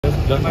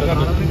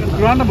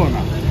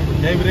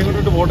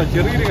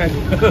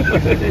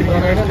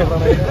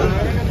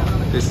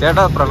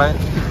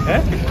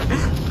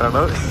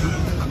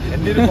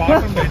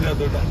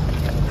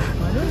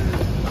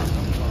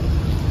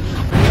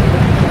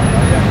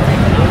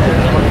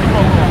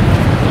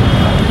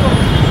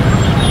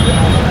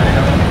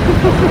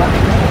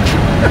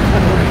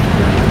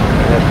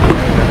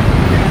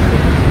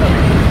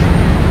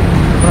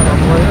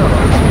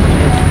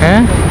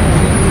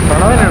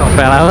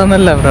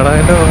പ്രണവെന്നല്ല,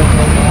 പ്രണവിന്റെ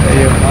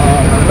അയ്യോ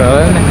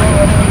പ്രണവന്നെ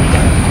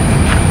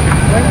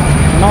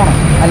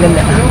അല്ലല്ല.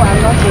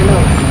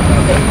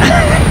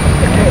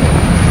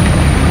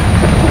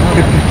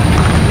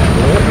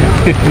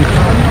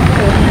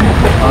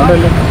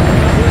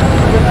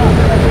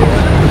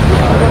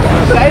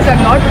 Guys,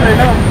 I'm not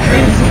Pranav.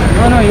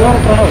 No, you are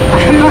Pranav.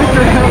 I'm not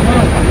Pranav.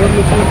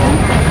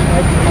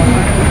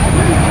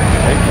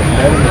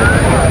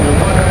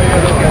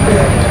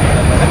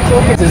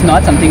 This is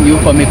not something new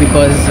for me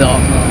because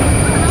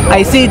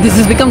I see this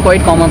has become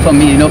quite common for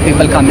me. You know,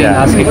 people coming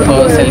asking for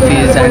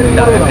selfies and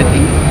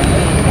everything.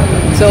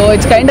 So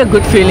it's kind of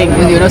good feeling.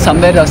 You know,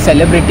 somewhere a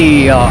celebrity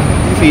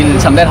feel,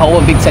 somewhere how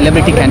a big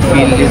celebrity can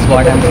feel is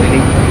what I'm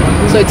feeling.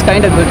 So it's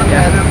kind of good.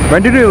 Yeah.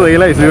 When did you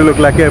realize you look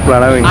like a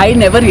Pranav? I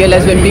never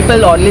realized. When people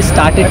always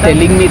started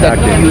telling me that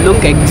you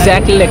look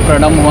exactly like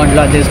Pranava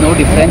Mohanlal, there's no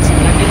difference.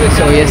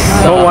 So yes.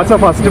 So what's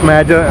the first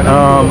major?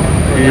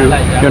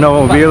 You know,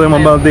 we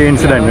remember the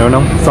incident. You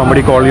know,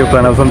 somebody called you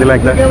Pranav, something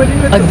like that.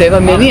 There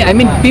were many. I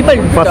mean, people.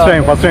 First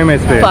time I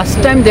stayed. First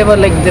time they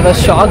were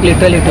shocked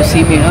literally to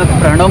see me.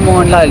 Pranav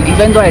Mohanlal.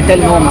 Even though I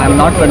tell no, I'm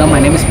not Pranav.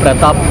 My name is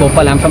Prathap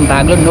Gopal. I'm from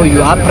Bangalore. No,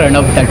 you are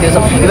Pranav. That is.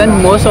 Even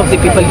most of the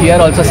people here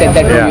also said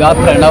that you are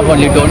Pranav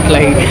only. Don't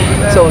lie.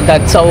 So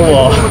that's how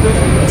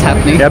it's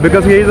happening. Yeah,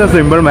 because he is a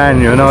simple man.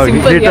 You know,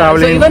 simple,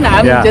 traveling. So even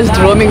I'm just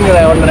roaming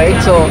around, right?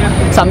 So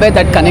somewhere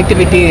that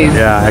connectivity is.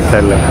 Yeah,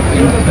 exactly.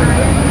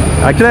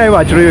 Actually, I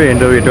watched your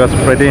interview. It was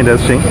pretty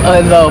interesting.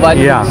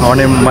 On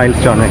a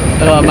milestone.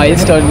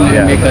 Milestone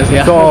makers.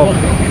 Yeah. So,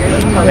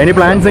 any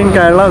plans in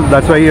Kerala?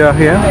 That's why you are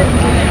here.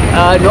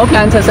 No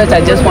plans as such.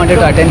 I just wanted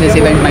to attend this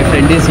event. My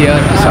friend is here,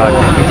 so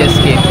we just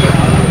came.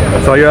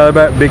 So you are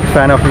a big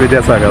fan of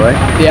Vijay Sagar, right?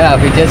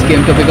 Yeah, we just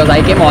came to because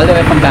I came all the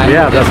way from Bangalore.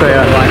 Yeah, that's why.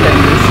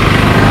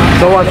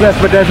 So what's the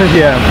expectation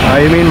here?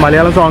 I mean,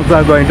 Malayalam songs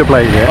are going to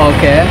play here.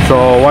 Okay. So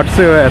what's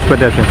your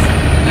expectations?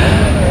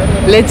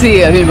 Let's see.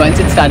 I mean, once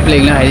it starts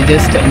playing, I'll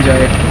just enjoy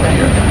it,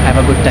 have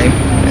a good time.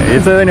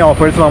 Is there any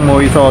offers from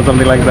movies or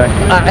something like that?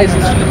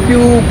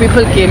 Few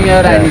people came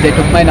here and they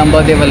took my number.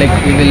 They were like,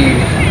 we will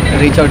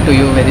reach out to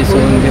you very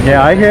soon.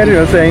 Yeah, I hear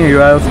you saying you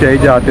are a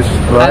stage artist,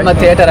 right? I'm a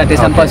theatre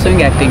artist. I'm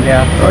pursuing acting.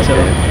 Yeah. Okay. So,